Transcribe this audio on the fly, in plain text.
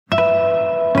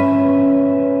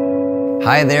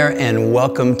Hi there, and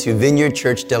welcome to Vineyard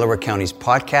Church, Delaware County's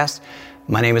podcast.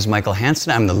 My name is Michael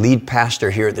Hansen. I'm the lead pastor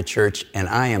here at the church, and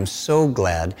I am so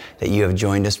glad that you have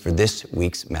joined us for this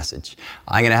week's message.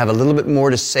 I'm going to have a little bit more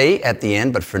to say at the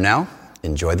end, but for now,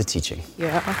 enjoy the teaching.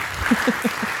 Yeah.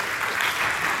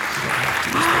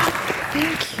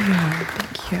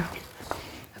 Thank you.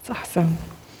 That's awesome.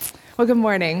 Well, good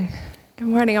morning. Good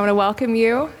morning. I want to welcome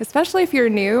you, especially if you're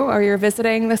new or you're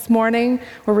visiting this morning.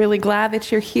 We're really glad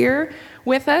that you're here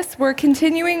with us. We're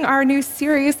continuing our new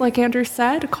series, like Andrew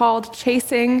said, called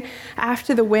Chasing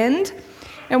After the Wind,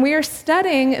 and we are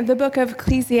studying the book of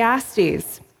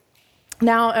Ecclesiastes.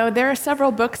 Now, there are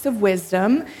several books of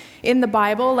wisdom in the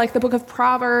Bible, like the book of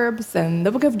Proverbs and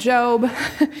the book of Job,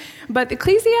 but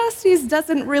Ecclesiastes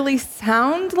doesn't really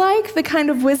sound like the kind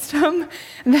of wisdom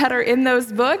that are in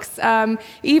those books,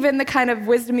 even the kind of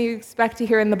wisdom you expect to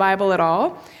hear in the Bible at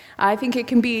all. I think it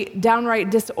can be downright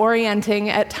disorienting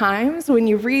at times when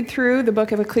you read through the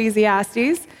book of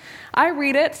Ecclesiastes. I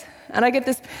read it, and I get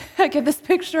this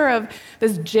picture of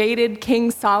this jaded King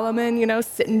Solomon,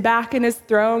 sitting back in his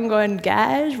throne going,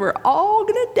 guys, we're all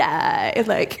gonna die.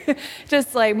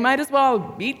 Might as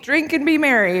well eat, drink, and be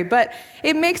merry. But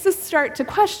it makes us start to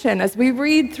question as we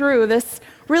read through this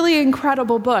really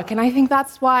incredible book. And I think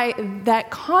that's why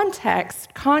that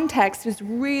context is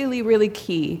really, really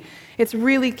key. It's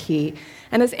really key.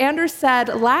 And as Andrew said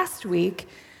last week,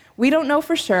 we don't know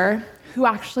for sure who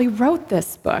actually wrote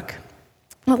this book.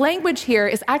 The language here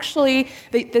is actually,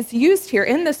 that's used here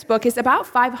in this book is about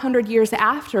 500 years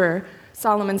after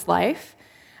Solomon's life.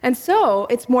 And so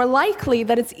it's more likely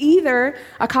that it's either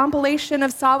a compilation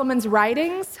of Solomon's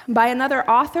writings by another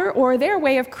author or their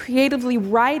way of creatively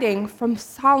writing from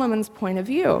Solomon's point of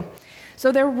view.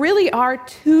 So there really are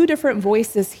two different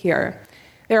voices here.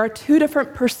 There are two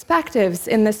different perspectives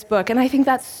in this book, and I think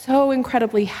that's so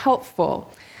incredibly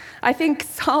helpful. I think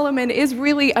Solomon is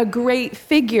really a great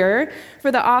figure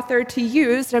for the author to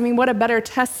use. I mean, what a better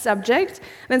test subject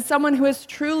than someone who has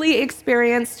truly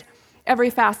experienced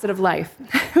every facet of life.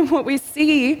 What we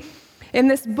see in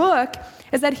this book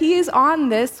is that he is on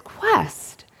this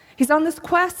quest. He's on this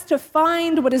quest to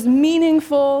find what is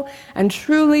meaningful and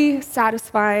truly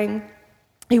satisfying.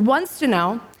 He wants to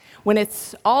know, when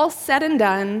it's all said and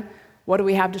done, what do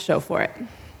we have to show for it?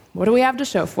 What do we have to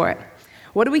show for it?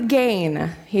 What do we gain?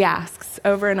 He asks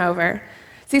over and over.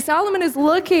 See, Solomon is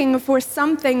looking for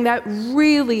something that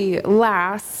really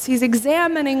lasts. He's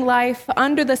examining life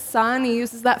under the sun. He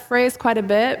uses that phrase quite a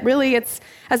bit. Really, it's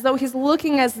as though he's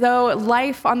looking as though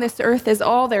life on this earth is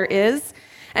all there is.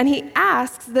 And he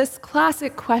asks this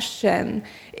classic question,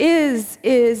 is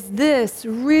this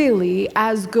really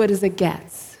as good as it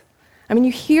gets? I mean,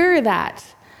 you hear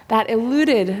that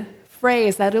eluded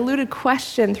phrase, that eluded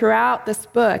question throughout this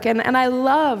book. And I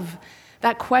love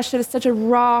that question. It's such a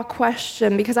raw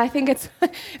question because I think it's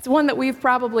one that we've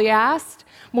probably asked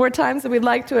more times than we'd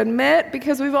like to admit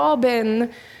because we've all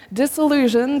been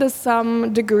disillusioned to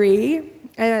some degree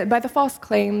by the false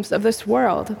claims of this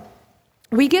world.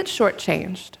 We get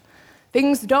shortchanged.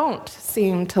 Things don't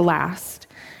seem to last,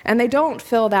 and they don't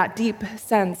fill that deep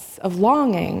sense of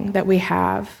longing that we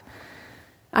have.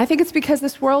 I think it's because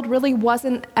this world really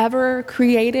wasn't ever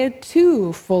created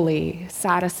to fully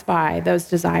satisfy those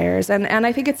desires. And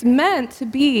I think it's meant to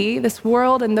be, this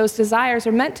world and those desires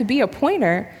are meant to be a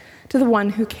pointer to the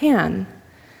one who can.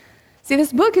 See,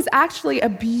 this book is actually a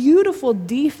beautiful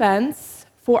defense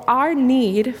for our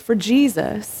need for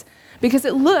Jesus because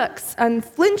it looks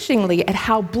unflinchingly at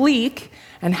how bleak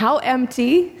and how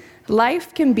empty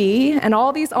life can be and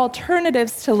all these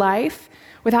alternatives to life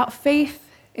without faith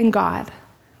in God.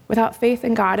 Without faith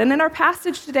in God. And in our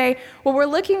passage today, what we're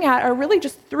looking at are really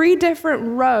just three different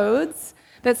roads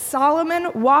that Solomon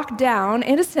walked down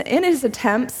in his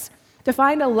attempts to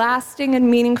find a lasting and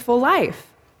meaningful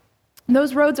life. And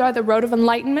those roads are the road of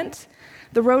enlightenment,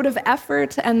 the road of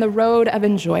effort, and the road of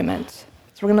enjoyment.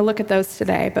 So we're going to look at those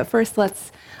today. But first,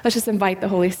 let's just invite the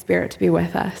Holy Spirit to be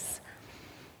with us.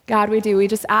 God, we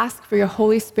just ask for your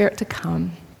Holy Spirit to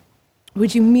come.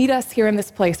 Would you meet us here in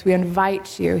this place? We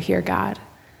invite you here, God.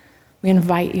 We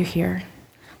invite you here.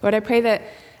 Lord, I pray that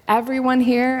everyone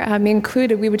here, me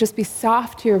included, we would just be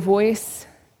soft to your voice,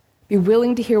 be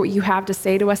willing to hear what you have to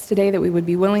say to us today, that we would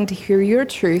be willing to hear your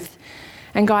truth,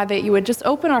 and God, that you would just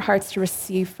open our hearts to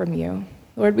receive from you.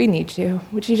 Lord, we need you.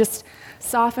 Would you just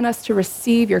soften us to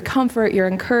receive your comfort, your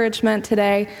encouragement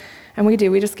today? And we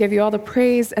do. We just give you all the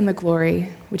praise and the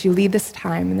glory. Would you lead this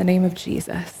time in the name of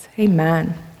Jesus?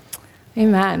 Amen.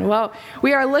 Amen. Well,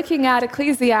 we are looking at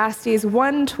Ecclesiastes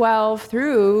 1:12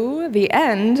 through the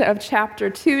end of chapter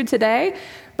 2 today.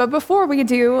 But before we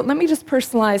do, let me just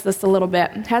personalize this a little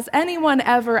bit. Has anyone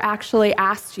ever actually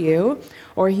asked you,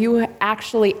 or you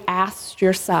actually asked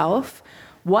yourself,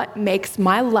 what makes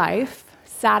my life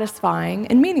satisfying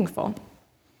and meaningful?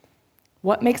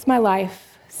 What makes my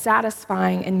life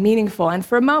satisfying and meaningful? And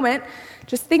for a moment,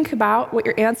 just think about what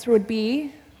your answer would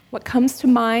be, what comes to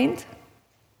mind.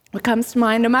 What comes to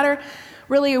mind, no matter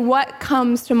really what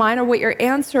comes to mind or what your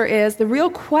answer is, the real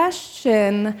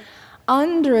question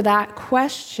under that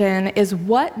question is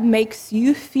what makes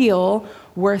you feel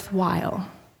worthwhile?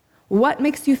 What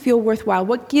makes you feel worthwhile?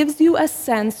 What gives you a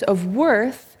sense of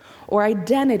worth or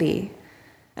identity?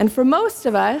 And for most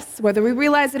of us, whether we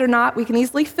realize it or not, we can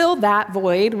easily fill that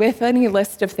void with any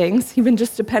list of things, even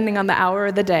just depending on the hour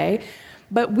of the day.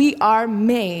 But we are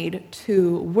made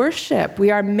to worship.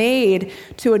 We are made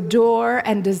to adore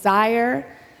and desire.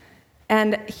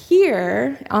 And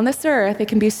here on this earth, it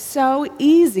can be so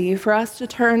easy for us to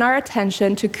turn our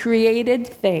attention to created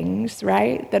things,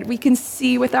 right? That we can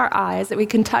see with our eyes, that we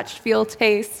can touch, feel,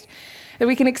 taste, that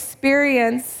we can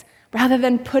experience, rather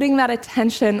than putting that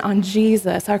attention on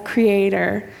Jesus, our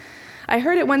Creator. I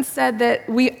heard it once said that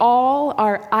we all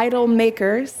are idol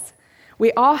makers.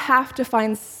 We all have to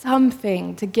find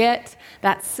something to get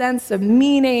that sense of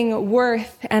meaning,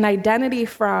 worth, and identity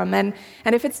from. And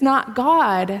if it's not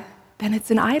God, then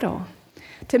it's an idol.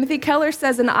 Timothy Keller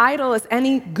says an idol is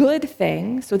any good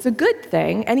thing, so it's a good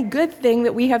thing, any good thing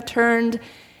that we have turned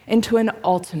into an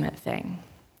ultimate thing,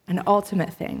 an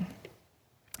ultimate thing.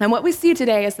 And what we see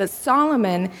today is that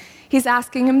Solomon, he's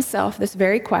asking himself this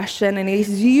very question, and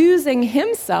he's using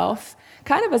himself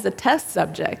kind of as a test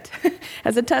subject.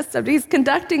 He's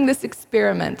conducting this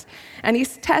experiment, and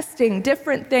he's testing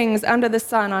different things under the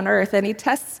sun on earth, and he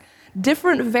tests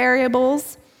different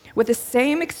variables with the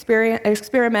same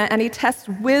experiment, and he tests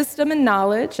wisdom and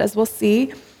knowledge, as we'll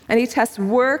see, and he tests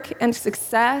work and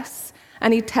success,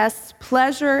 and he tests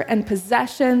pleasure and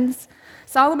possessions.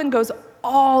 Solomon goes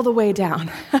all the way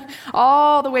down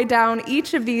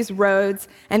each of these roads,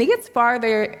 and he gets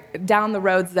farther down the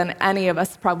roads than any of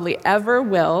us probably ever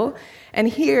will. And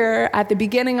here, at the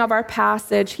beginning of our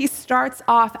passage, he starts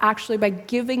off actually by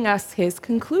giving us his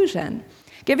conclusion.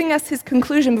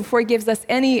 Before he gives us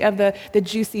any of the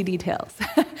juicy details.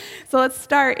 So let's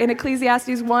start in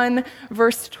Ecclesiastes 1,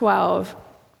 verse 12.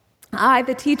 I,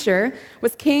 the teacher,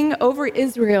 was king over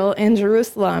Israel in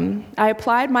Jerusalem. I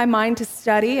applied my mind to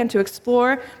study and to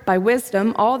explore by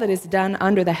wisdom all that is done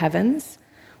under the heavens.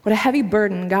 What a heavy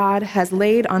burden God has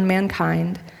laid on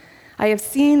mankind. I have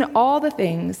seen all the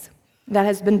things that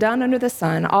has been done under the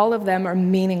sun. All of them are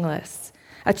meaningless,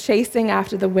 a chasing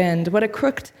after the wind. What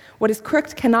is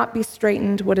crooked cannot be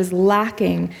straightened. What is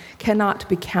lacking cannot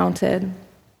be counted.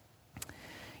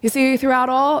 You see,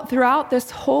 throughout this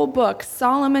whole book,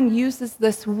 Solomon uses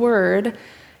this word,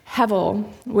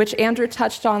 hevel, which Andrew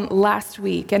touched on last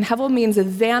week. And hevel means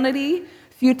vanity,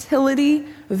 futility,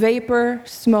 vapor,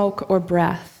 smoke, or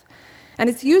breath. And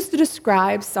it's used to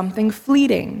describe something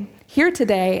fleeting, here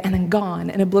today and then gone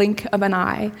in a blink of an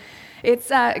eye. It's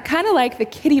kind of like the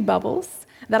kitty bubbles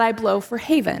that I blow for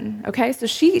Haven, okay? So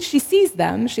she sees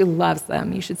them, she loves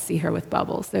them. You should see her with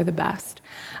bubbles, they're the best.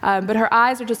 But her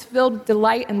eyes are just filled with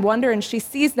delight and wonder, and she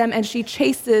sees them and she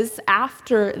chases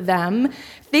after them,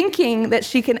 thinking that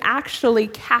she can actually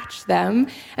catch them.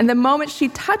 And the moment she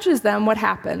touches them, what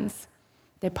happens?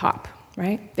 They pop,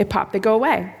 right? They pop, they go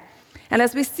away. And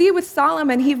as we see with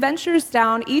Solomon, he ventures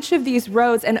down each of these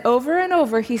roads, and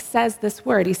over he says this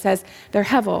word. He says, they're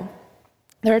hevel.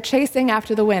 They're chasing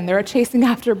after the wind. They're chasing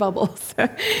after bubbles.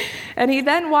 And he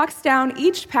then walks down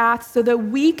each path so that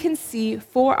we can see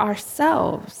for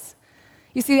ourselves.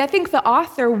 You see, I think the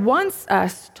author wants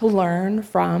us to learn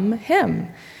from him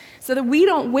so that we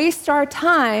don't waste our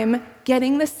time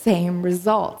getting the same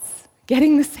results.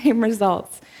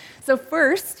 So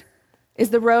first is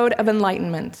the road of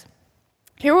enlightenment.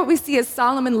 Here what we see is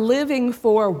Solomon living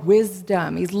for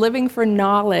wisdom. He's living for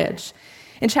knowledge.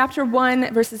 In chapter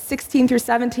 1, verses 16 through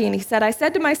 17, he said, I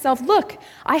said to myself, look,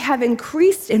 I have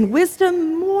increased in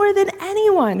wisdom more than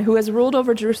anyone who has ruled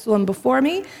over Jerusalem before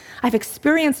me. I've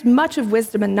experienced much of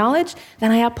wisdom and knowledge.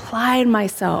 Then I applied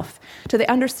myself to the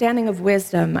understanding of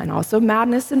wisdom and also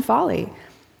madness and folly.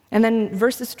 And then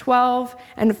verses 12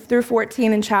 and through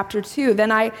 14 in chapter 2,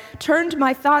 then I turned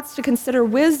my thoughts to consider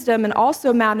wisdom and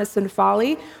also madness and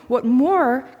folly. What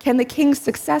more can the king's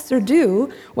successor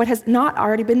do, what has not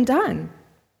already been done?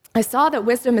 I saw that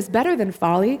wisdom is better than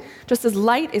folly, just as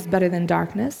light is better than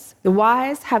darkness. The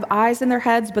wise have eyes in their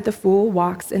heads, but the fool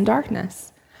walks in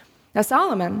darkness. Now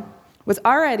Solomon was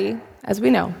already, as we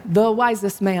know, the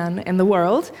wisest man in the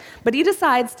world, but he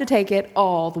decides to take it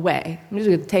all the way. I'm just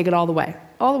going to take it all the way.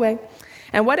 all the way.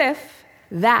 And what if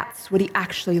that's what he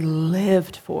actually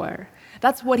lived for?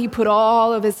 That's what he put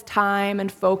all of his time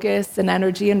and focus and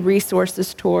energy and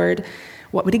resources toward.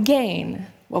 What would he gain?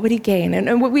 What would he gain?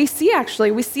 And what we see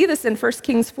this in 1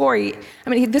 Kings 4.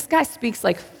 This guy speaks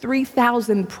like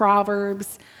 3,000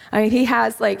 proverbs.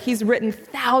 He's written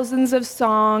thousands of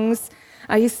songs.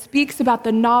 He speaks about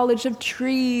the knowledge of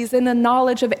trees and the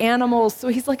knowledge of animals. So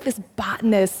he's like this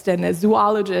botanist and a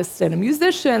zoologist and a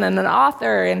musician and an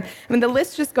author. And the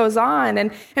list just goes on.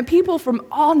 And people from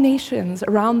all nations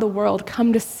around the world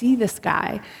come to see this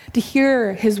guy, to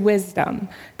hear his wisdom,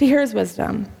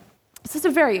 This is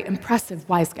a very impressive,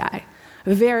 wise guy,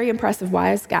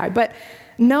 But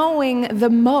knowing the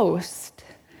most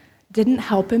didn't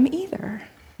help him either.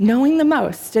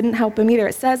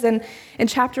 It says in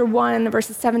chapter 1,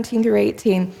 verses 17 through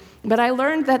 18, "But I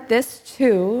learned that this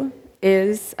too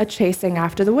is a chasing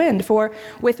after the wind. For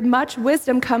with much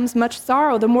wisdom comes much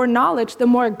sorrow. The more knowledge, the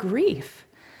more grief."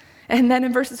 And then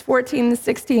in verses 14 and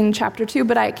 16, chapter 2,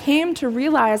 "But I came to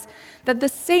realize that the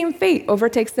same fate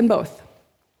overtakes them both.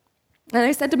 And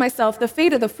I said to myself, the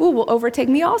fate of the fool will overtake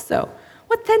me also.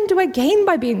 What then do I gain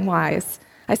by being wise?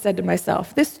 I said to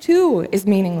myself, this too is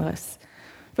meaningless.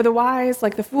 For the wise,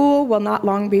 like the fool, will not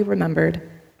long be remembered.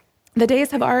 The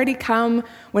days have already come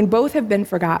when both have been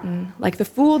forgotten. Like the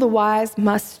fool, the wise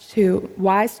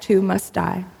too must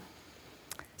die."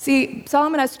 See,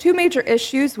 Solomon has two major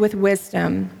issues with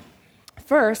wisdom.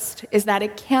 First is that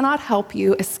it cannot help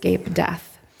you escape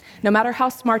death. No matter how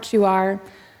smart you are,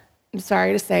 I'm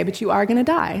sorry to say, but you are going to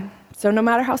die. So no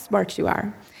matter how smart you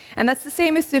are. And that's the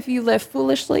same as if you live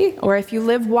foolishly or if you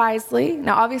live wisely.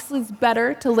 Now, obviously, it's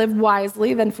better to live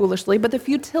wisely than foolishly, but the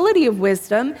futility of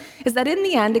wisdom is that in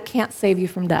the end, it can't save you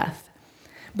from death.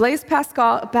 Blaise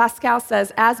Pascal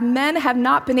says, "As men have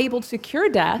not been able to cure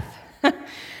death,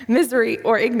 misery,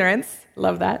 or ignorance,"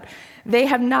 love that, they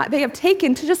have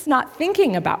taken to just not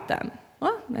thinking about them.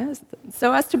 Well,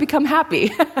 so as to become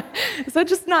happy. So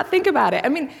just not think about it.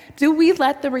 Do we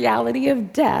let the reality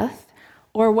of death,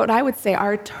 or what I would say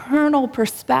our eternal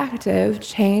perspective,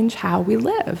 change how we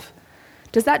live?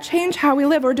 Does that change how we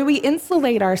live, or do we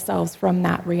insulate ourselves from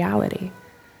that reality?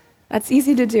 That's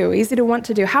easy to do, easy to want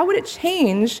to do. How would it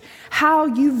change how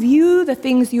you view the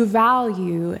things you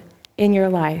value in your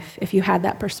life if you had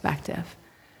that perspective?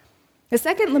 The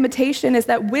second limitation is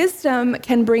that wisdom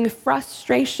can bring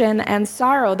frustration and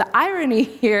sorrow. The irony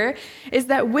here is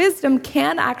that wisdom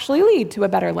can actually lead to a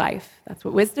better life. That's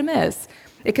what wisdom is.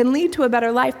 It can lead to a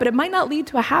better life, but it might not lead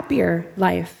to a happier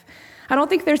life. I don't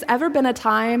think there's ever been a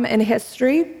time in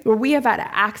history where we have had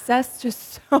access to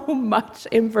so much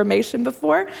information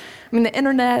before. The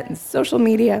internet and social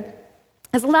media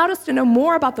has allowed us to know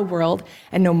more about the world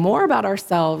and know more about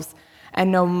ourselves and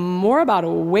know more about a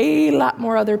lot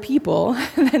more other people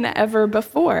than ever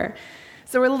before.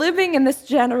 So we're living in this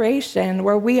generation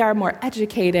where we are more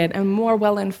educated and more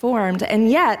well-informed, and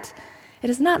yet it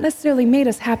has not necessarily made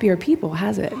us happier people,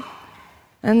 has it?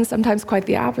 And sometimes quite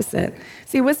the opposite.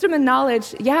 See, wisdom and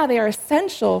knowledge, they are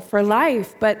essential for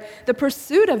life, but the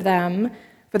pursuit of them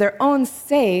for their own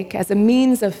sake as a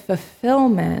means of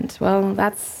fulfillment, well,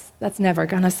 that's never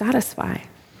going to satisfy.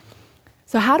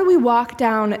 So how do we walk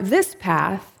down this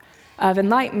path of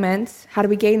enlightenment? How do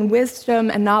we gain wisdom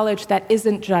and knowledge that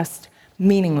isn't just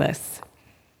meaningless?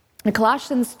 In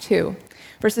Colossians 2,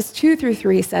 verses 2 through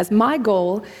 3 says, "My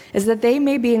goal is that they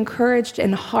may be encouraged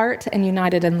in heart and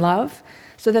united in love,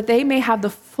 so that they may have the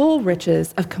full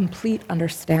riches of complete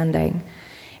understanding,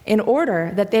 in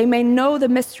order that they may know the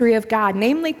mystery of God,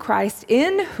 namely Christ,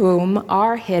 in whom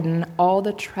are hidden all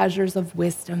the treasures of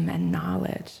wisdom and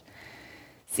knowledge."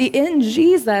 See, in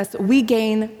Jesus, we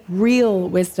gain real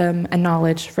wisdom and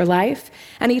knowledge for life,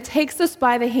 and he takes us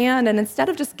by the hand, and instead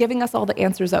of just giving us all the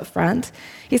answers up front,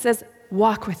 he says,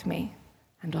 "Walk with me,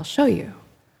 and I'll show you.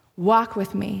 Walk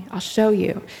with me, I'll show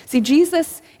you." See,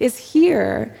 Jesus is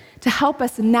here to help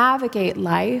us navigate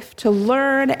life, to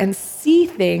learn and see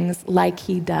things like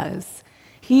he does.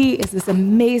 He is this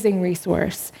amazing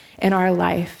resource in our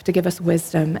life to give us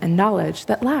wisdom and knowledge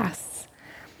that lasts.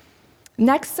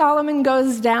 Next, Solomon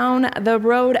goes down the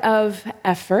road of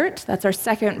effort. That's our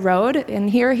second road.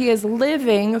 And here he is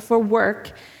living for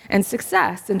work and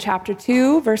success. In chapter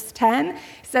 2, verse 10,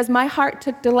 he says, "My heart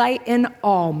took delight in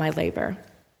all my labor.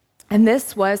 And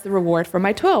this was the reward for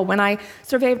my toil. When I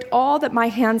surveyed all that my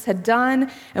hands had done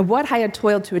and what I had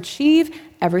toiled to achieve,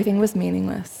 everything was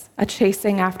meaningless, a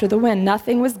chasing after the wind.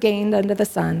 Nothing was gained under the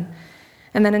sun."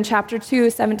 And then in chapter 2,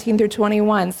 17 through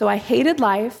 21, "So I hated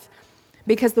life,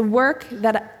 because the work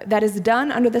that is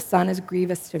done under the sun is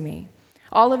grievous to me.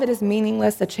 All of it is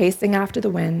meaningless, a chasing after the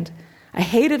wind. I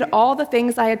hated all the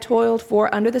things I had toiled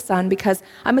for under the sun because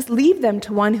I must leave them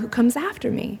to one who comes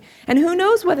after me. And who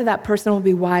knows whether that person will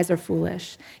be wise or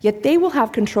foolish. Yet they will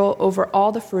have control over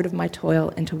all the fruit of my toil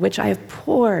into which I have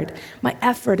poured my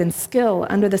effort and skill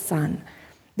under the sun.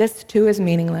 This too is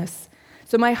meaningless.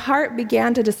 So my heart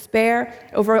began to despair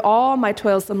over all my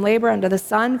toilsome labor under the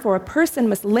sun, for a person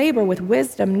must labor with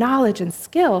wisdom, knowledge, and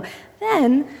skill.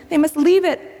 Then they must leave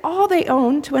it all they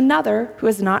own to another who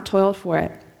has not toiled for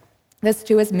it. This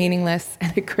too is meaningless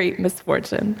and a great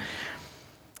misfortune.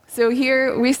 So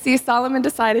here we see Solomon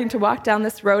deciding to walk down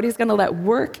this road. He's going to let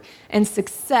work and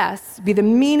success be the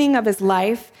meaning of his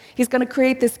life. He's going to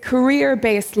create this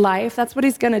career-based life. That's what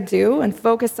he's going to do and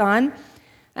focus on.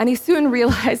 And he soon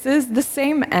realizes the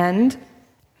same end.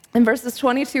 In verses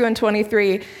 22 and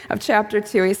 23 of chapter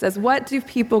 2, he says, "What do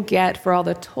people get for all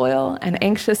the toil and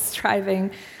anxious striving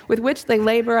with which they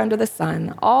labor under the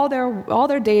sun? All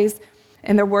their days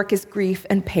and their work is grief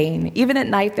and pain. Even at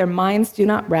night, their minds do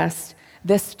not rest.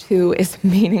 This too is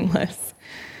meaningless."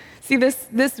 See,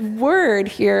 this word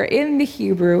here in the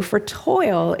Hebrew for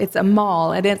toil, it's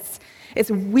amal, and it's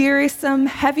wearisome,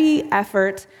 heavy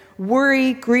effort,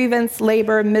 worry, grievance,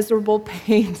 labor, miserable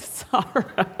pain,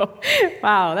 sorrow.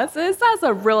 Wow, this has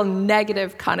a real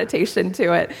negative connotation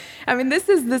to it. I mean, this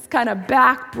is this kind of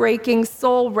back-breaking,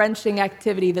 soul-wrenching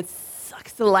activity that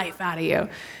sucks the life out of you.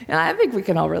 And I think we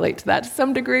can all relate to that to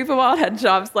some degree. We've all had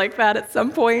jobs like that at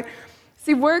some point.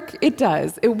 See, work, it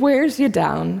does. It wears you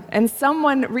down. And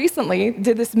someone recently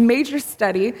did this major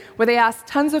study where they asked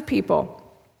tons of people,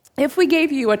 if we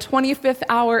gave you a 25th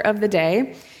hour of the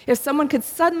day, if someone could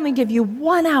suddenly give you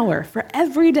 1 hour for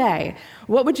every day,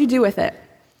 what would you do with it?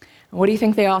 What do you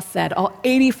think they all said? All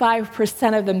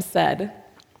 85% of them said,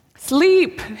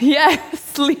 sleep. Yes,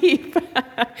 sleep.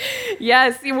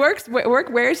 Yes, see, work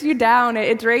wears you down.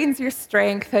 It drains your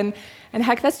strength. And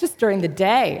heck, that's just during the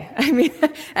day. I mean,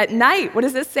 at night, what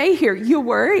does it say here? You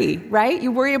worry, right?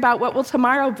 You worry about what will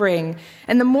tomorrow bring.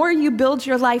 And the more you build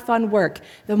your life on work,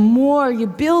 the more you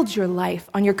build your life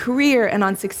on your career and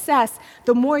on success,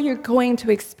 the more you're going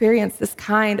to experience this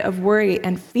kind of worry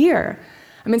and fear.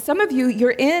 I mean, some of you,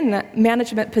 you're in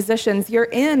management positions, you're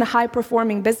in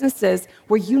high-performing businesses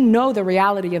where you know the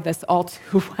reality of this all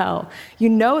too well. You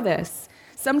know this.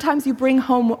 Sometimes you bring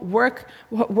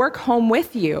work home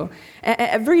with you.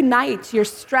 Every night you're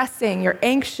stressing, you're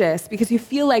anxious because you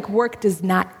feel like work does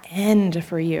not end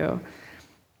for you.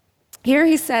 Here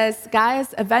he says,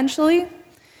 guys, eventually,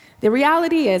 the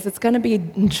reality is it's going to be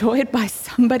enjoyed by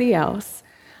somebody else.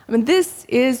 I mean, this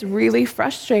is really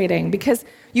frustrating because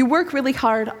you work really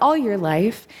hard all your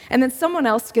life, and then someone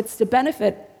else gets the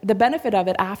benefit of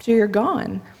it after you're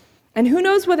gone. And who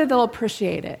knows whether they'll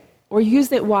appreciate it or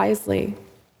use it wisely.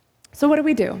 So what do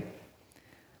we do?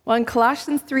 Well, in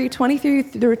Colossians 3:23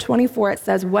 through 24, it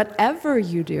says, "Whatever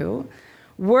you do,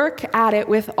 work at it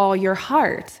with all your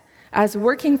heart, as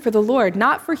working for the Lord,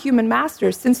 not for human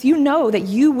masters, since you know that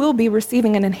you will be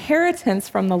receiving an inheritance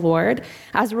from the Lord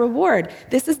as a reward.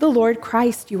 This is the Lord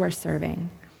Christ you are serving."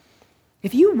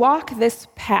 If you walk this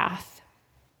path,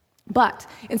 but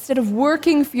instead of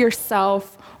working for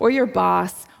yourself or your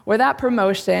boss or that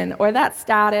promotion or that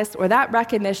status or that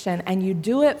recognition, and you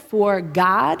do it for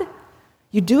God,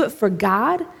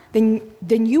 then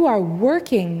you are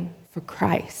working for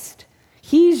Christ.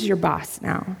 He's your boss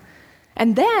now.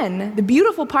 And then the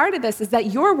beautiful part of this is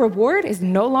that your reward is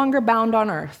no longer bound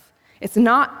on earth. It's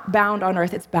not bound on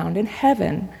earth, it's bound in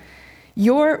heaven.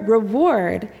 Your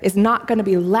reward is not going to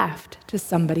be left to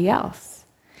somebody else.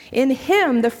 In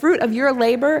him, the fruit of your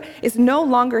labor is no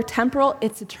longer temporal,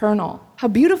 it's eternal. How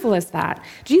beautiful is that?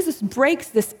 Jesus breaks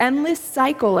this endless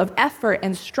cycle of effort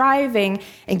and striving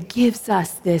and gives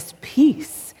us this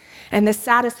peace and this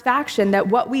satisfaction that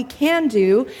what we can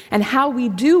do and how we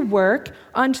do work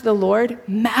unto the Lord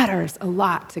matters a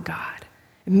lot to God.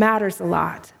 It matters a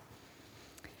lot.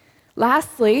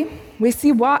 Lastly, we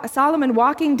see Solomon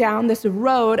walking down this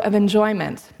road of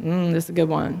enjoyment. This is a good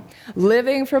one.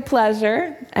 Living for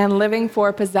pleasure and living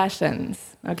for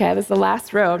possessions. Okay, this is the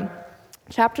last road.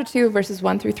 Chapter 2, verses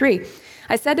 1 through 3.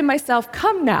 "I said to myself,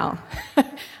 come now,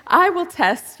 I will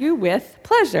test you with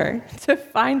pleasure to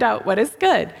find out what is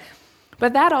good.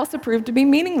 But that also proved to be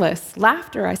meaningless.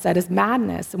 Laughter, I said, is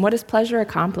madness, and what does pleasure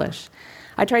accomplish?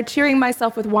 I tried cheering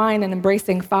myself with wine and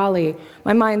embracing folly,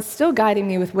 my mind still guiding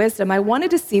me with wisdom. I wanted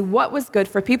to see what was good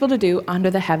for people to do under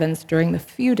the heavens during the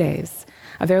few days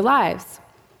of their lives.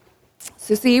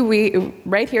 So see,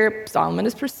 right here, Solomon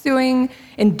is pursuing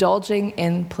indulging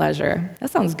in pleasure.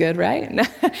 That sounds good, right?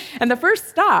 And the first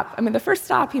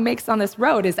stop he makes on this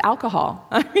road is alcohol.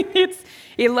 I mean,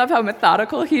 you love how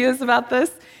methodical he is about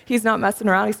this. He's not messing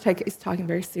around. He's talking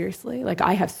very seriously. Like,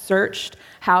 I have searched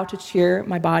how to cheer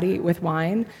my body with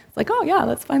wine. It's like, oh yeah,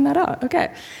 let's find that out.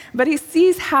 Okay. But he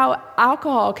sees how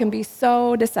alcohol can be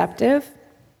so deceptive.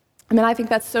 I mean, I think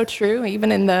that's so true.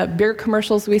 Even in the beer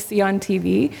commercials we see on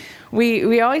TV,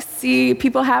 we always see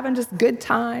people having just good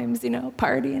times,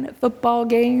 partying at football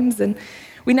games. And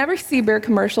we never see beer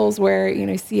commercials where,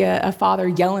 you see a father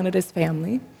yelling at his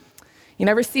family. You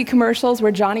never see commercials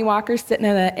where Johnny Walker's sitting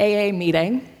in an AA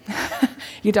meeting.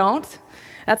 You don't.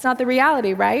 That's not the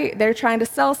reality, right? They're trying to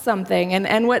sell something.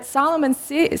 And what Solomon's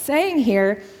saying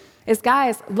here is,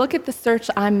 guys, look at the search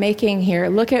I'm making here.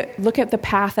 Look at the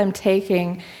path I'm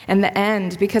taking and the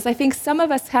end, because I think some of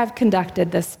us have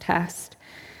conducted this test.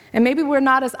 And maybe we're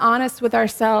not as honest with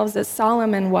ourselves as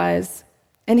Solomon was.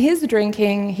 In his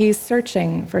drinking, he's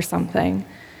searching for something.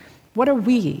 What are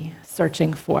we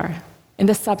searching for in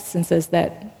the substances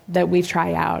that we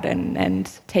try out and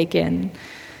take in?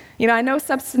 I know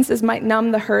substances might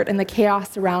numb the hurt and the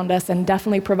chaos around us and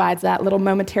definitely provides that little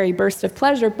momentary burst of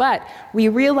pleasure, but we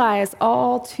realize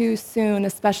all too soon,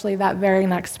 especially that very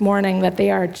next morning, that they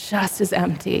are just as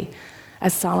empty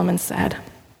as Solomon said.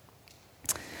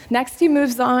 Next, he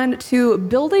moves on to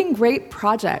building great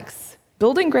projects.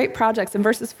 Building great projects. In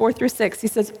verses 4-6, he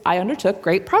says, I undertook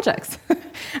great projects.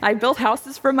 I built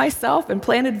houses for myself and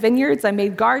planted vineyards. I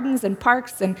made gardens and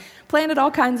parks and planted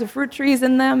all kinds of fruit trees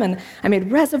in them. And I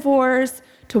made reservoirs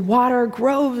to water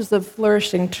groves of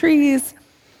flourishing trees.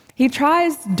 He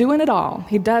tries doing it all.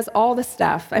 He does all the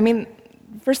stuff. I mean,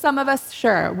 for some of us,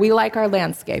 sure, we like our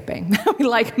landscaping. We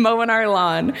like mowing our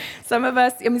lawn. Some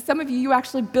of you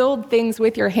actually build things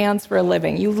with your hands for a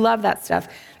living. You love that stuff.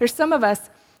 There's some of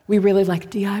us, we really like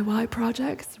DIY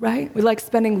projects, right? We like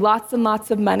spending lots and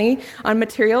lots of money on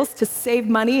materials to save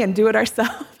money and do it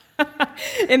ourselves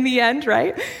in the end,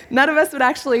 right? None of us would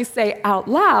actually say out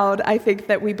loud, I think,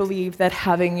 that we believe that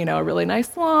having, a really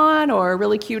nice lawn or a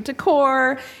really cute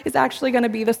decor is actually going to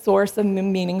be the source of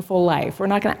meaningful life. We're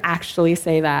not going to actually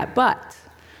say that,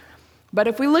 But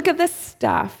if we look at the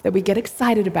stuff that we get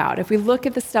excited about, if we look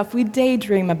at the stuff we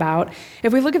daydream about,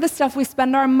 if we look at the stuff we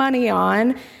spend our money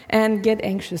on and get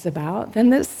anxious about, then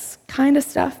this kind of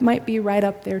stuff might be right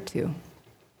up there too.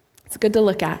 It's good to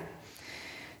look at.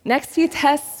 Next, he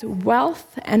tests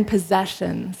wealth and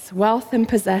possessions. Wealth and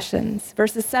possessions.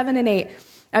 Verses 7 and 8.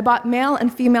 I bought male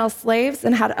and female slaves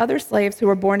and had other slaves who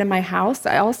were born in my house.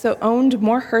 I also owned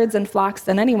more herds and flocks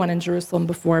than anyone in Jerusalem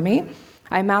before me.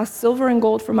 I amassed silver and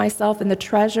gold for myself and the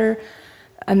treasure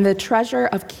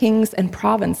of kings and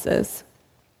provinces.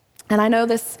 And I know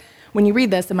this, when you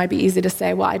read this, it might be easy to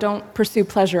say, well, I don't pursue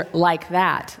pleasure like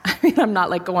that. I mean, I'm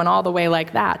not going all the way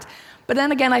like that. But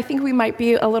then again, I think we might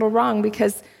be a little wrong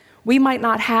because we might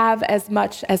not have as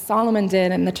much as Solomon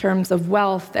did in the terms of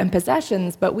wealth and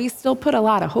possessions, but we still put a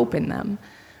lot of hope in them.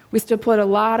 We still put a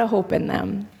lot of hope in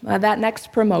them. That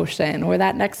next promotion or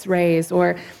that next raise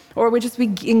or we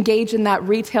engage in that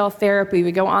retail therapy.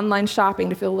 We go online shopping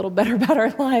to feel a little better about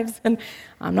our lives. And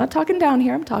I'm not talking down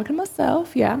here. I'm talking to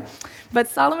myself, yeah. But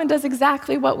Solomon does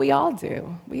exactly what we all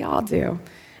do. We all do.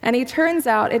 And it turns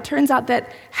out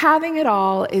that having it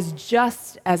all is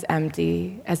just as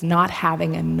empty as not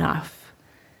having enough.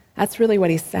 That's really what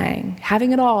he's saying.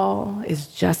 Having it all is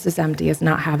just as empty as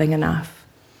not having enough.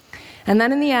 And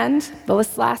then in the end,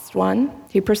 this last one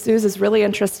he pursues is really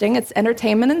interesting. It's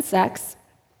entertainment and sex.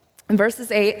 In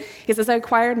verses 8, he says, I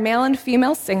acquired male and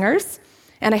female singers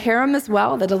and a harem as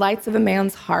well, the delights of a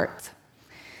man's heart.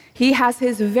 He has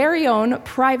his very own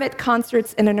private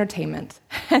concerts and entertainment.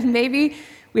 And maybe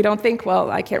we don't think,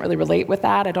 well, I can't really relate with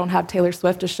that. I don't have Taylor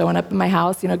Swift just showing up in my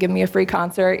house, giving me a free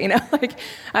concert,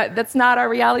 that's not our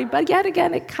reality. But yet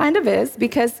again, it kind of is,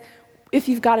 because if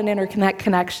you've got an internet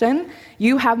connection,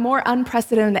 you have more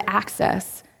unprecedented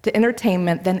access to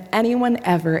entertainment than anyone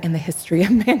ever in the history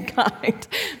of mankind.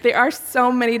 There are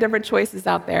so many different choices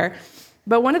out there.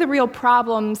 But one of the real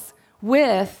problems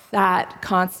with that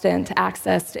constant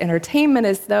access to entertainment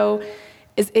is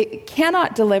it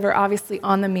cannot deliver, obviously,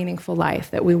 on the meaningful life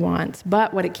that we want.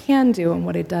 But what it can do and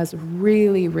what it does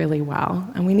really, really well,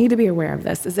 and we need to be aware of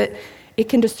this, is it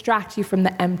can distract you from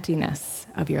the emptiness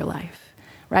of your life,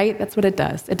 right? That's what it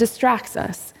does. It distracts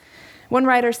us. One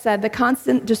writer said, the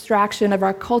constant distraction of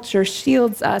our culture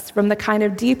shields us from the kind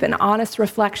of deep and honest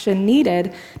reflection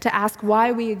needed to ask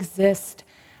why we exist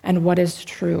and what is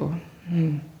true.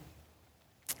 And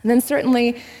then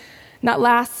certainly,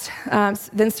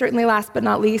 Then certainly last but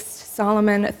not least,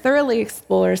 Solomon thoroughly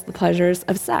explores the pleasures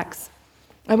of sex.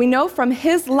 And we know from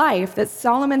his life that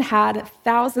Solomon had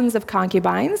thousands of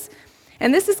concubines.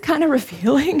 And this is kind of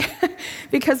revealing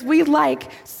because we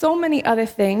like so many other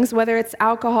things, whether it's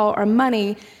alcohol or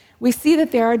money, we see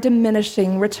that there are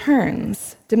diminishing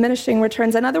returns. Diminishing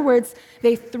returns. In other words,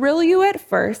 they thrill you at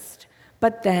first,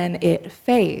 but then it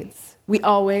fades. We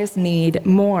always need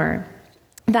more.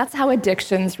 That's how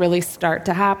addictions really start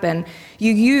to happen.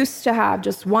 You used to have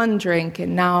just one drink,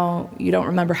 and now you don't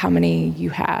remember how many you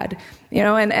had.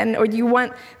 Or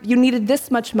you needed this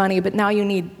much money, but now you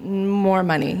need more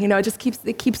money.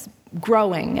 It keeps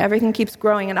growing. Everything keeps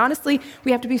growing. And honestly,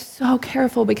 we have to be so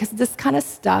careful because this kind of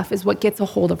stuff is what gets a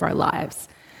hold of our lives.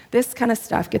 This kind of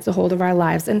stuff gets a hold of our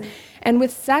lives. And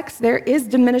with sex, there is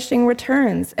diminishing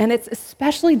returns, and it's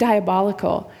especially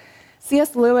diabolical.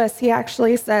 C.S. Lewis, he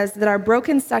actually says that our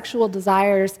broken sexual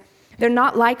desires, they're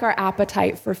not like our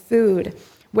appetite for food,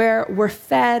 where we're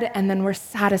fed and then we're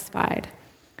satisfied.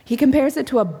 He compares it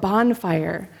to a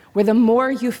bonfire, where the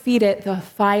more you feed it, the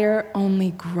fire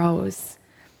only grows.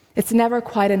 It's never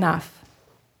quite enough.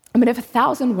 If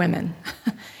 1,000 women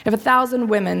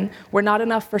were not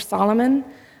enough for Solomon,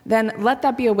 then let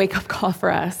that be a wake-up call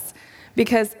for us.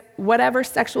 Because whatever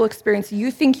sexual experience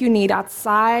you think you need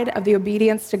outside of the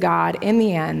obedience to God, in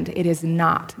the end, it is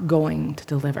not going to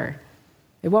deliver.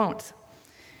 It won't.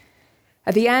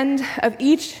 At the end of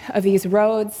each of these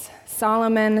roads,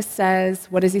 Solomon says,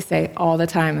 what does he say all the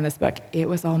time in this book? It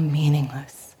was all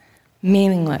meaningless.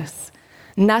 Meaningless.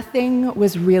 Nothing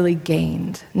was really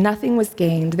gained. Nothing was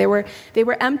gained. They were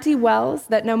empty wells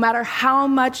that no matter how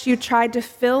much you tried to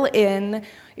fill in,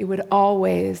 it would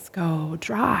always go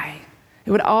dry. It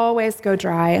would always go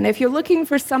dry. And if you're looking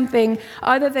for something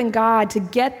other than God to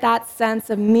get that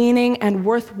sense of meaning and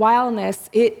worthwhileness,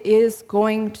 it is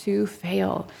going to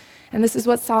fail. And this is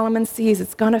what Solomon sees.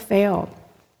 It's going to fail.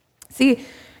 See,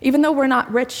 even though we're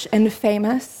not rich and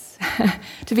famous,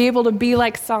 to be able to be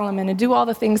like Solomon and do all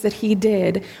the things that he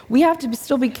did, we have to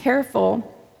still be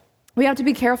careful. We have to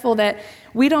be careful that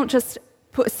we don't just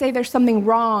say there's something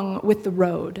wrong with the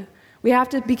road. We have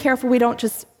to be careful we don't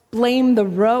just blame the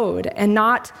road and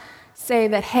not say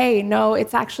that, hey, no,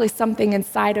 it's actually something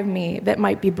inside of me that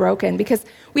might be broken. Because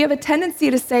we have a tendency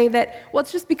to say that, well,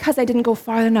 it's just because I didn't go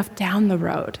far enough down the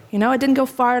road. I didn't go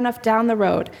far enough down the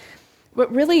road.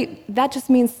 But really, that just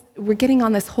means we're getting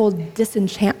on this whole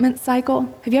disenchantment cycle.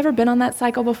 Have you ever been on that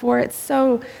cycle before? It's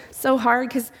so hard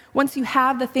because once you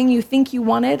have the thing you think you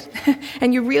wanted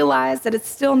and you realize that it's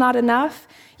still not enough,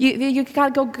 you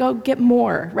got to go get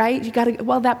more, right?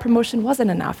 That promotion wasn't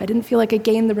enough. I didn't feel like I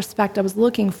gained the respect I was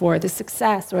looking for, the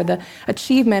success or the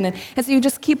achievement. And so you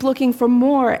just keep looking for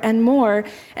more, and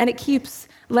it keeps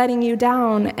letting you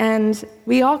down. And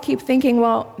we all keep thinking,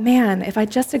 well, man, if I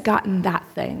just had gotten that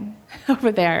thing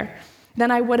over there,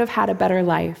 then I would have had a better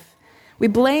life. We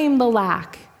blame the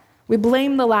lack.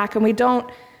 And we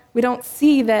don't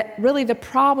see that really the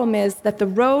problem is that the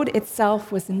road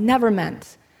itself was never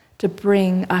meant to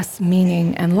bring us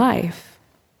meaning and life.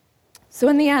 So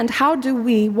in the end, how do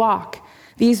we walk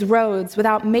these roads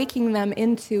without making them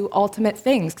into ultimate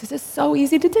things? Because it's so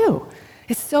easy to do.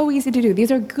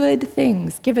 These are good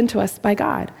things given to us by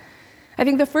God. I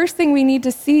think the first thing we need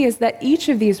to see is that each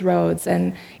of these roads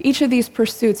and each of these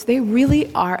pursuits, they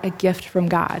really are a gift from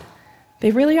God.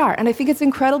 They really are. And I think it's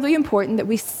incredibly important that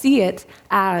we see it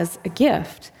as a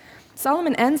gift.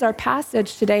 Solomon ends our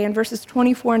passage today in verses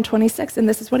 24 and 26, and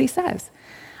this is what he says.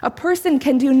 A person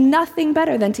can do nothing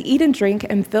better than to eat and drink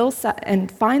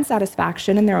and find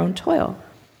satisfaction in their own toil.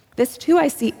 This too, I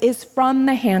see, is from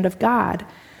the hand of God.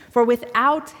 For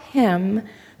without him,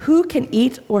 who can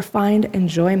eat or find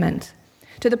enjoyment?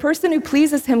 To the person who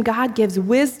pleases him, God gives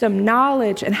wisdom,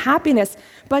 knowledge, and happiness.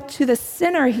 But to the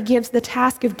sinner, he gives the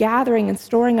task of gathering and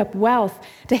storing up wealth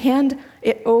to hand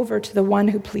it over to the one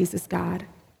who pleases God.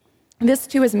 This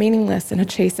too is meaningless and a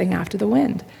chasing after the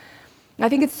wind. I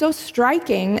think it's so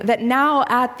striking that now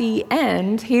at the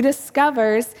end, he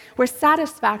discovers where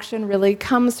satisfaction really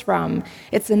comes from.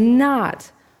 It's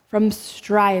not from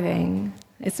striving.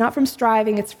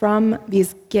 It's from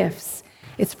these gifts.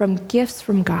 It's from gifts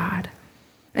from God.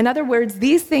 In other words,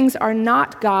 these things are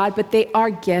not God, but they are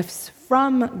gifts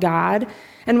from God.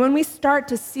 And when we start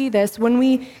to see this, when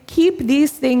we keep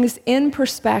these things in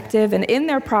perspective and in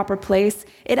their proper place,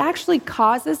 it actually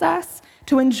causes us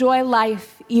to enjoy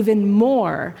life even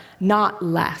more, not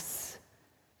less.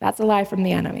 That's a lie from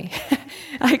the enemy.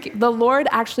 The Lord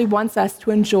actually wants us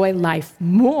to enjoy life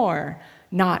more,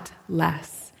 not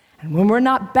less. And when we're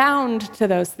not bound to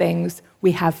those things,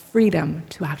 we have freedom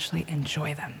to actually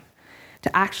enjoy them.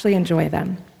 to actually enjoy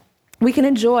them. We can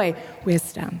enjoy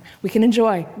wisdom. We can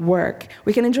enjoy work.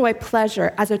 We can enjoy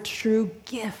pleasure as a true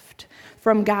gift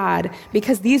from God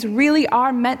because these really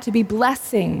are meant to be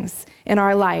blessings in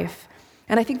our life.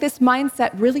 And I think this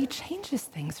mindset really changes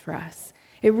things for us.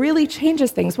 It really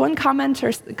changes things. One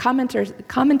commentator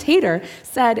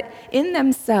said, in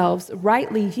themselves,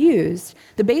 rightly used,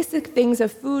 the basic things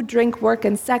of food, drink, work,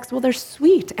 and sex, well, they're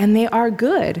sweet and they are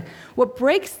good. What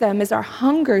breaks them is our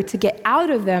hunger to get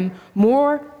out of them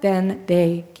more than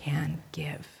they can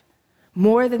give.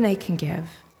 More than they can give.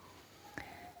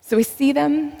 So we see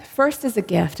them first as a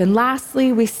gift, and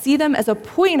lastly, we see them as a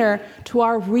pointer to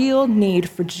our real need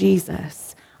for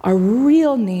Jesus. Our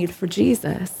real need for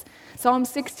Jesus. Psalm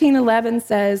 16:11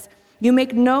 says, "You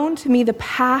make known to me the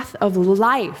path of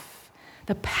life."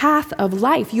 The path of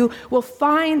life. You will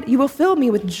fill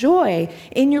me with joy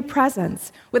in your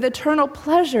presence, with eternal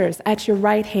pleasures at your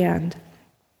right hand.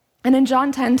 And in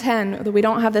John 10:10, though we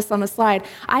don't have this on the slide,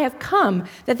 I have come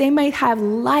that they might have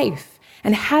life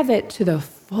and have it to the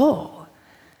full.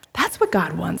 That's what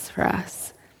God wants for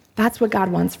us. That's what God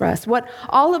wants for us. What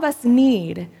all of us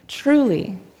need,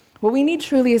 truly, what we need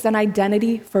truly is an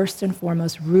identity, first and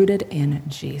foremost, rooted in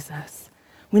Jesus.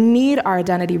 We need our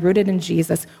identity rooted in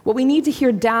Jesus. What we need to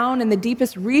hear down in the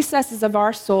deepest recesses of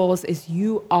our souls is,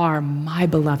 you are my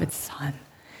beloved son.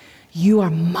 You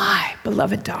are my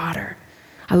beloved daughter.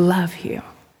 I love you.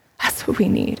 That's what we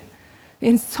need.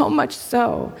 And so much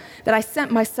so that I sent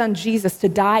my son Jesus to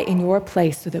die in your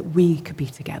place so that we could be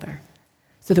together,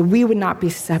 so that we would not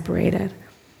be separated.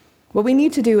 What we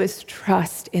need to do is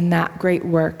trust in that great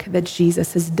work that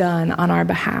Jesus has done on our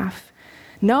behalf,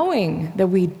 knowing that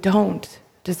we don't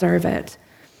deserve it.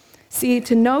 See,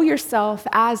 to know yourself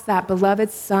as that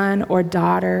beloved son or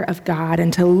daughter of God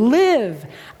and to live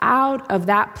out of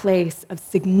that place of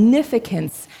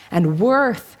significance and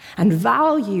worth and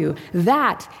value,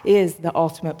 that is the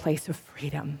ultimate place of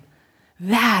freedom.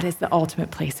 That is the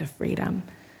ultimate place of freedom.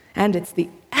 And it's the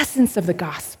essence of the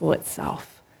gospel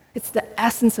itself. It's the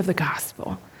essence of the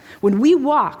gospel. When we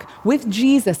walk with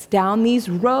Jesus down these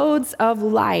roads of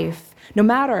life, no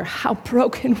matter how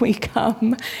broken we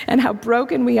come and how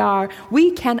broken we are,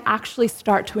 we can actually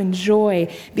start to enjoy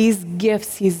these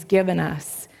gifts he's given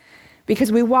us.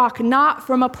 Because we walk not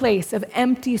from a place of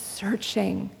empty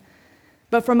searching,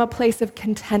 but from a place of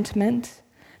contentment,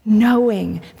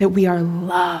 knowing that we are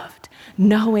loved,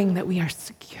 knowing that we are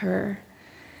secure.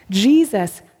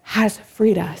 Jesus has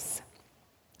freed us.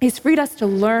 He's freed us to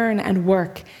learn and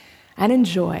work and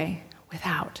enjoy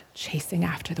without chasing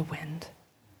after the wind.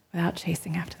 Without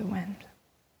chasing after the wind.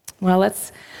 Well,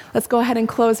 let's go ahead and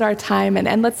close our time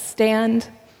and let's stand.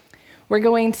 We're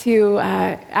going to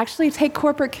actually take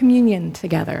corporate communion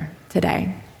together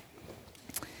today.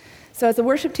 So as the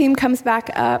worship team comes back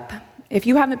up, if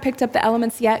you haven't picked up the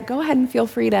elements yet, go ahead and feel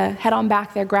free to head on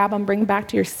back there, grab them, bring them back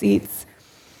to your seats.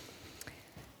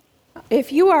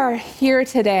 If you are here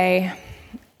today,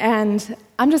 and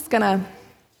I'm just going to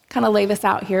kind of lay this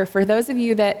out here. For those of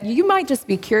you that you might just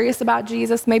be curious about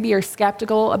Jesus, maybe you're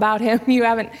skeptical about him, you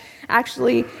haven't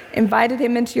actually invited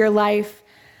him into your life,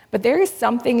 but there is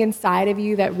something inside of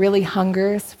you that really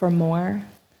hungers for more.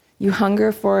 You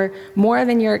hunger for more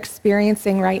than you're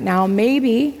experiencing right now.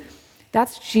 Maybe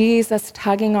that's Jesus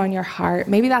tugging on your heart.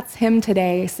 Maybe that's him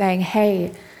today saying,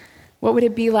 hey, what would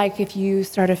it be like if you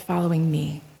started following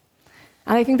me?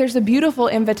 And I think there's a beautiful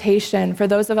invitation for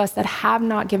those of us that have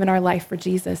not given our life for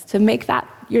Jesus to make that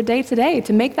your day today,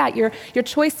 to make that your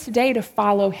choice today to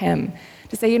follow him,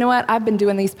 to say, you know what, I've been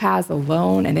doing these paths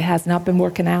alone and it has not been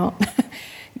working out.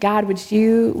 God, would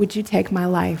you take my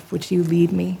life? Would you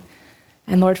lead me?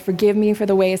 And Lord, forgive me for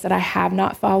the ways that I have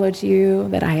not followed you,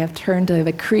 that I have turned to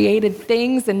the created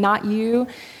things and not you.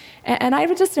 And I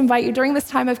would just invite you during this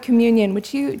time of communion,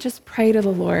 would you just pray to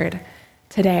the Lord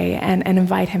today and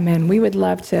invite him in. We would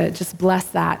love to just bless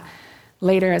that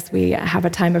later as we have a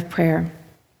time of prayer.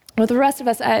 With the rest of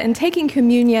us, in taking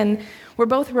communion, we're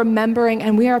both remembering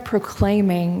and we are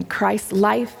proclaiming Christ's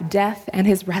life, death, and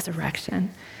his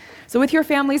resurrection. So with your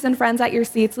families and friends at your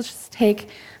seats, let's just take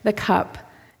the cup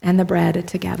and the bread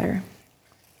together.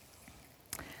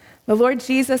 The Lord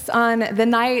Jesus, on the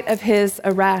night of his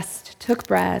arrest, took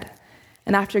bread,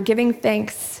 and after giving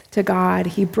thanks to God,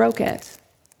 he broke it.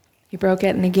 He broke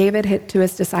it and he gave it to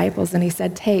his disciples and he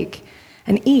said, take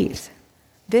and eat.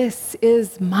 This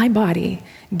is my body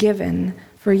given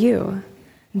for you.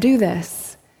 Do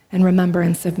this in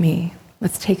remembrance of me.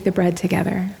 Let's take the bread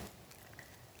together.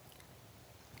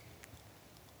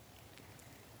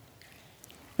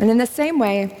 And in the same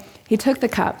way, he took the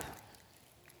cup,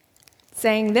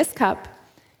 saying, this cup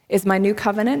is my new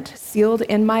covenant, sealed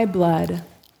in my blood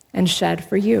and shed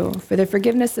for you, for the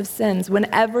forgiveness of sins.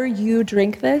 Whenever you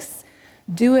drink this,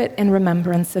 do it in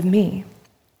remembrance of me.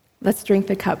 Let's drink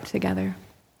the cup together.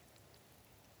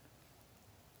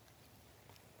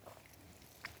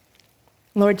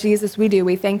 Lord Jesus,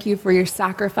 we thank you for your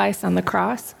sacrifice on the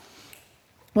cross.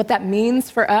 What that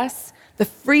means for us, the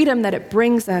freedom that it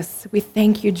brings us, we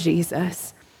thank you,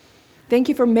 Jesus. Thank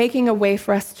you for making a way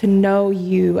for us to know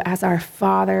you as our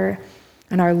Father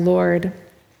and our Lord,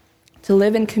 to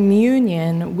live in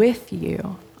communion with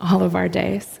you all of our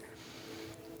days.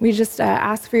 We just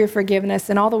ask for your forgiveness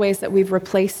in all the ways that we've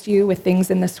replaced you with things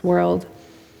in this world.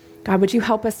 God, would you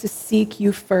help us to seek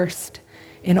you first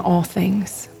in all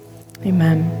things?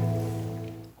 Amen.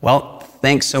 Well,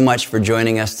 thanks so much for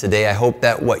joining us today. I hope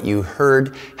that what you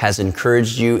heard has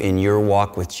encouraged you in your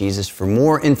walk with Jesus. For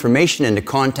more information and to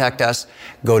contact us,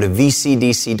 go to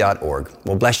vcdc.org.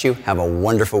 Well, bless you. Have a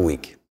wonderful week.